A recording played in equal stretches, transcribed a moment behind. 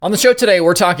On the show today,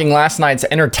 we're talking last night's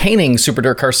entertaining Super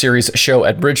Dirt Car Series show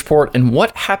at Bridgeport and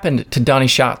what happened to Donny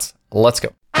Schatz. Let's go.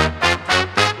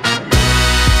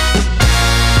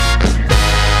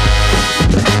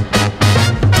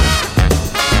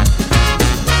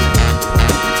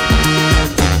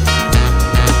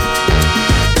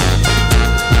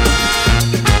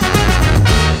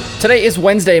 Today is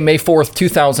Wednesday, May 4th,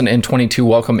 2022.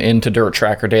 Welcome into Dirt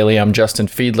Tracker Daily. I'm Justin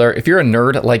Fiedler. If you're a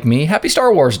nerd like me, happy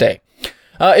Star Wars Day.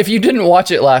 If you didn't watch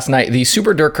it last night, the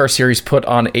Super Dirt Car Series put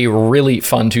on a really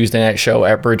fun Tuesday night show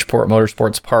at Bridgeport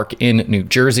Motorsports Park in New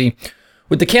Jersey.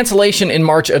 With the cancellation in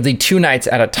March of the 2 nights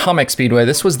at Atomic Speedway,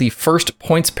 this was the first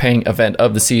points-paying event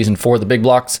of the season for the big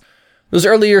blocks. Those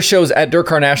earlier shows at Dirt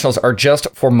Car Nationals are just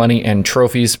for money and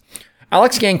trophies.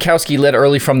 Alex Jankowski led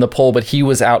early from the pole, but he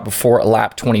was out before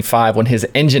lap 25 when his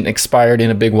engine expired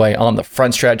in a big way on the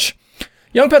front stretch.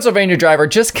 Young Pennsylvania driver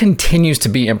just continues to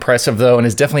be impressive, though, and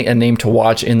is definitely a name to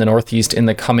watch in the Northeast in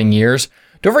the coming years.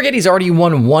 Don't forget, he's already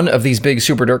won one of these big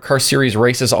Super Dirt Car Series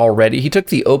races already. He took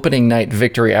the opening night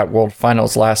victory at World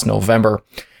Finals last November.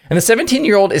 And the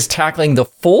 17-year-old is tackling the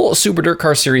full Super Dirt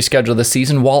Car Series schedule this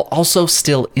season while also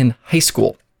still in high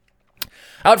school.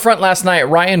 Out front last night,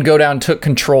 Ryan Godown took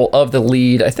control of the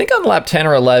lead, I think on lap 10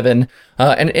 or 11,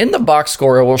 and in the box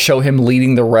score, it will show him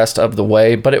leading the rest of the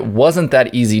way, but it wasn't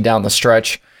that easy down the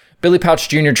stretch. Billy Pouch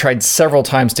Jr. tried several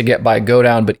times to get by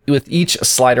Godown, but with each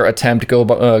slider attempt,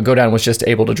 Godown was just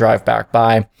able to drive back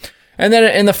by. And then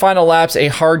in the final laps, a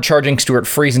hard-charging Stuart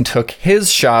Friesen took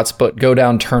his shots, but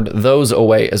Godown turned those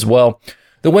away as well.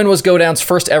 The win was Godown's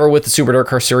first ever with the Super Dirt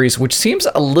Car Series, which seems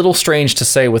a little strange to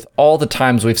say with all the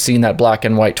times we've seen that black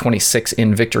and white 26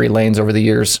 in victory lanes over the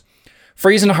years.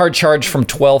 Friesen hard charged from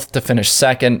 12th to finish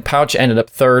second, Pouch ended up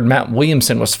third, Matt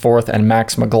Williamson was fourth, and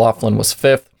Max McLaughlin was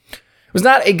fifth. It was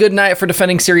not a good night for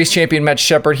defending series champion Matt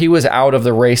Shepard. He was out of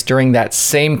the race during that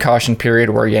same caution period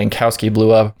where Jankowski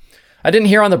blew up. I didn't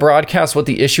hear on the broadcast what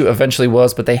the issue eventually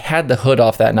was, but they had the hood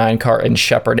off that 9 car and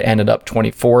Shepard ended up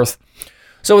 24th.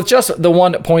 So with just the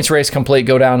one points race complete,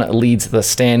 Godown leads the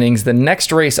standings. The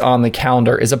next race on the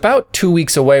calendar is about 2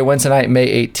 weeks away, Wednesday night,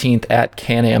 May 18th at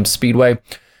Can-Am Speedway.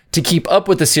 To keep up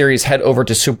with the series, head over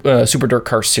to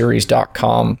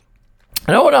superdirtcarseries.com.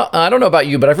 I don't know about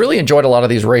you, but I've really enjoyed a lot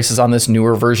of these races on this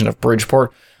newer version of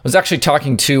Bridgeport. I was actually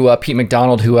talking to Pete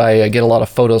McDonald, who I get a lot of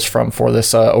photos from for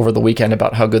this over the weekend,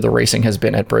 about how good the racing has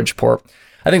been at Bridgeport.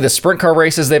 I think the sprint car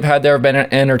races they've had there have been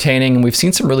entertaining, and we've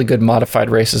seen some really good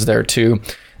modified races there too.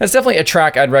 That's definitely a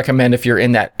track I'd recommend if you're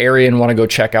in that area and want to go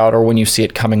check out, or when you see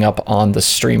it coming up on the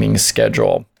streaming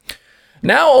schedule.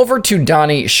 Now over to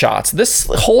Donny Schatz. This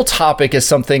whole topic is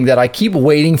something that I keep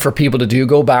waiting for people to do.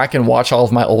 Go back and watch all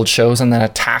of my old shows and then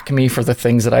attack me for the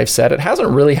things that I've said. It hasn't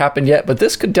really happened yet, but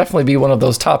this could definitely be one of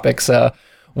those topics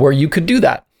where you could do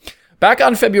that. Back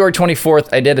on February 24th,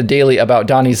 I did a daily about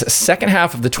Donny's second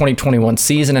half of the 2021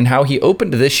 season and how he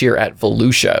opened this year at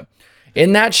Volusia.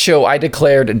 In that show, I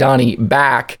declared Donny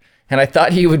back, and I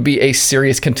thought he would be a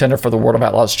serious contender for the World of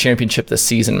Outlaws Championship this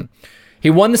season.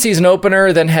 He won the season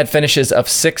opener, then had finishes of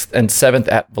 6th and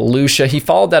 7th at Volusia. He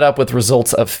followed that up with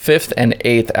results of 5th and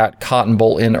 8th at Cotton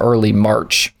Bowl in early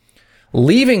March.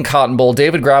 Leaving Cotton Bowl,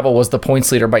 David Gravel was the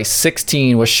points leader by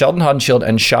 16, with Sheldon Haudenschild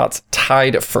and Schatz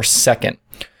tied for second.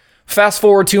 Fast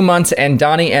forward 2 months, and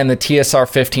Donny and the TSR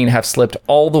 15 have slipped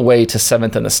all the way to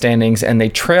 7th in the standings, and they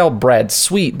trail Brad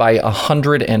Sweet by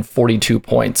 142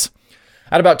 points.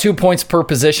 At about 2 points per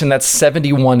position, that's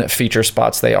 71 feature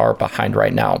spots they are behind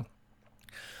right now.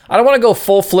 I don't want to go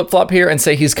full flip-flop here and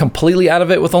say he's completely out of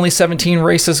it with only 17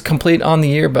 races complete on the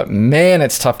year, but man,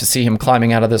 it's tough to see him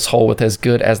climbing out of this hole with as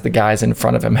good as the guys in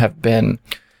front of him have been.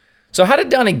 So how did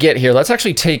Donny get here? Let's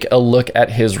actually take a look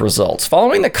at his results.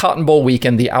 Following the Cotton Bowl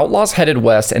weekend, the Outlaws headed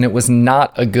west, and it was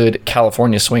not a good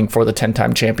California swing for the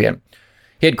 10-time champion.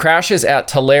 He had crashes at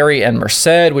Tulare and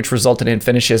Merced, which resulted in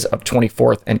finishes of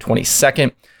 24th and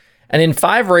 22nd. And in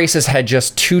 5 races, had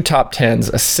just 2 top 10s,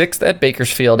 a 6th at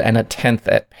Bakersfield and a 10th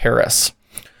at Paris.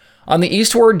 On the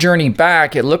eastward journey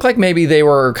back, it looked like maybe they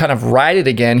were kind of righted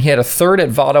again. He had a 3rd at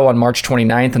Vado on March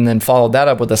 29th, and then followed that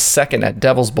up with a 2nd at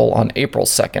Devil's Bowl on April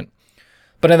 2nd.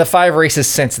 But in the 5 races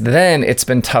since then, it's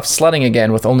been tough sledding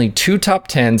again with only 2 top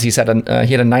 10s. He had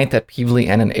a 9th at Pevely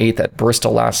and an 8th at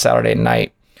Bristol last Saturday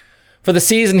night. For the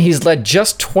season, he's led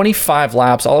just 25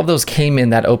 laps. All of those came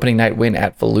in that opening night win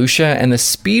at Volusia, and the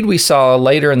speed we saw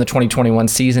later in the 2021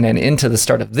 season and into the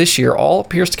start of this year all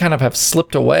appears to kind of have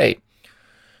slipped away.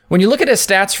 When you look at his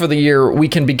stats for the year, we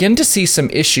can begin to see some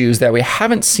issues that we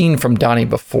haven't seen from Donny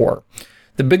before.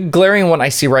 The big glaring one I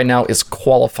see right now is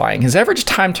qualifying. His average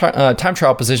time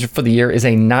trial position for the year is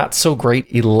a not so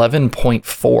great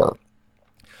 11.4.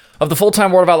 Of the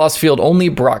full-time World of Outlaws field, only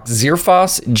Brock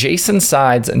Zierfoss, Jason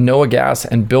Sides, Noah Gass,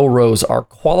 and Bill Rose are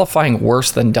qualifying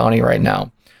worse than Donnie right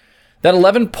now. That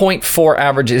 11.4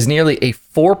 average is nearly a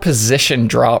 4-position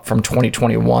drop from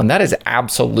 2021. That is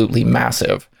absolutely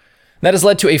massive. That has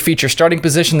led to a feature starting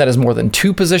position that is more than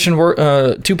 2 positions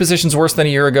worse than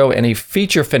a year ago, and a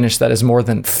feature finish that is more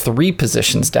than 3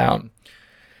 positions down.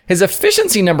 His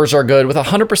efficiency numbers are good with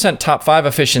 100% top 5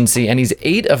 efficiency, and he's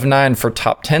 8 of 9 for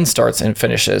top 10 starts and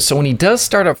finishes. So when he does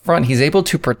start up front, he's able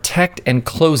to protect and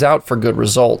close out for good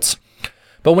results.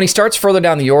 But when he starts further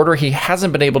down the order, he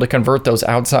hasn't been able to convert those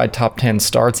outside top 10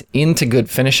 starts into good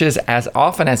finishes as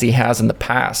often as he has in the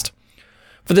past.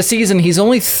 For the season, he's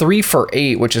only 3 for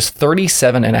 8, which is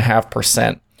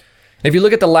 37.5%. If you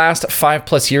look at the last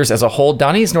 5+ years as a whole,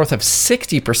 Donnie is north of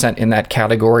 60% in that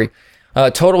category.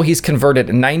 Total, he's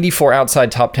converted 94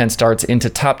 outside top 10 starts into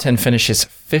top 10 finishes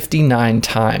 59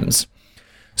 times.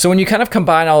 So when you kind of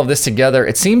combine all of this together,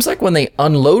 it seems like when they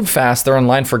unload fast, they're in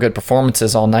line for good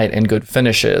performances all night and good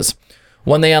finishes.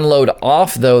 When they unload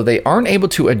off, though, they aren't able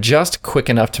to adjust quick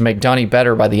enough to make Donnie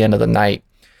better by the end of the night.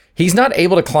 He's not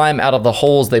able to climb out of the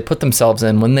holes they put themselves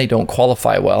in when they don't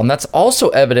qualify well, and that's also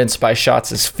evidenced by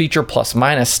Schatz' feature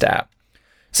plus-minus stat.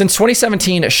 Since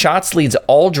 2017, Schatz leads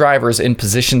all drivers in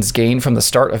positions gained from the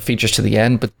start of features to the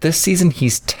end, but this season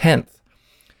he's 10th.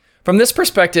 From this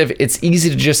perspective, it's easy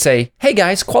to just say, hey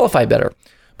guys, qualify better.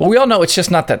 But we all know it's just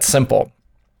not that simple.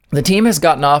 The team has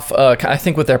gotten off, I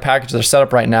think, with their package they're set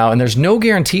up right now, and there's no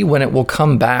guarantee when it will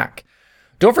come back.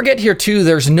 Don't forget here, too,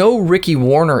 there's no Ricky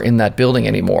Warner in that building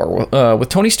anymore. With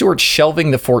Tony Stewart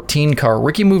shelving the 14 car,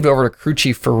 Ricky moved over to crew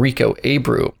chief for Rico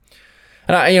Abreu.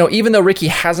 And, even though Ricky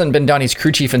hasn't been Donnie's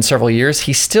crew chief in several years,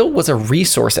 he still was a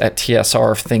resource at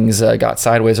TSR if things got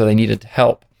sideways or they needed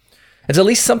help. It's at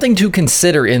least something to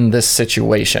consider in this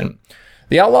situation.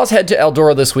 The Outlaws head to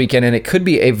Eldora this weekend, and it could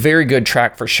be a very good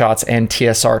track for Schatz and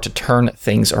TSR to turn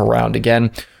things around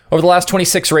again. Over the last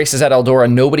 26 races at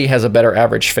Eldora, nobody has a better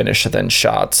average finish than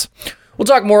Schatz. We'll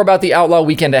talk more about the Outlaw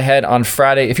weekend ahead on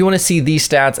Friday. If you want to see these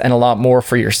stats and a lot more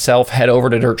for yourself, head over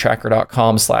to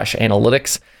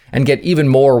dirttracker.com/analytics and get even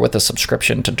more with a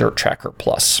subscription to Dirt Tracker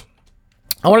Plus.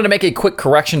 I wanted to make a quick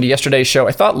correction to yesterday's show.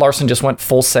 I thought Larson just went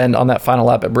full send on that final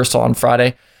lap at Bristol on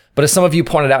Friday, but as some of you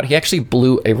pointed out, he actually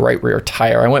blew a right rear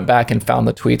tire. I went back and found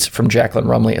the tweets from Jacqueline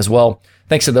Rumley as well.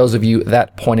 Thanks to those of you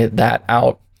that pointed that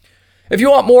out. If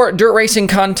you want more dirt racing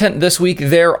content this week,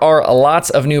 there are lots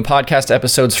of new podcast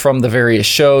episodes from the various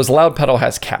shows. Loud Pedal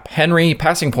has Cap Henry,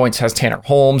 Passing Points has Tanner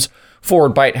Holmes,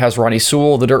 Forward Bite has Ronnie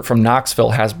Sewell, The Dirt from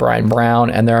Knoxville has Brian Brown,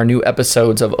 and there are new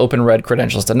episodes of Open Red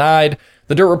Credentials Denied,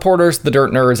 The Dirt Reporters, The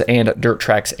Dirt Nerds, and Dirt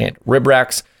Tracks and Rib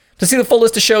Racks. To see the full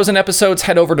list of shows and episodes,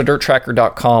 head over to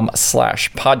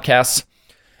dirttracker.com/podcasts.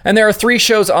 And there are 3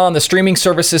 shows on the streaming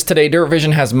services today. Dirt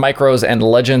Vision has Micros and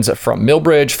Legends from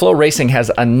Millbridge. Flow Racing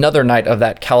has another night of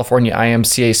that California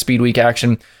IMCA Speed Week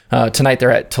action. Tonight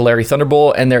they're at Tulare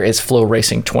Thunderbolt, and there is Flow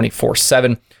Racing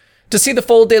 24/7. To see the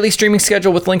full daily streaming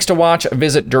schedule with links to watch,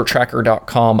 visit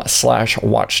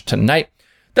dirttracker.com/watch tonight.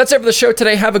 That's it for the show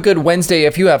today. Have a good Wednesday.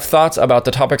 If you have thoughts about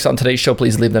the topics on today's show,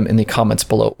 please leave them in the comments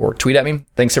below or tweet at me.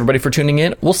 Thanks everybody for tuning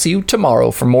in. We'll see you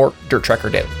tomorrow for more Dirt Tracker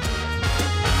Daily.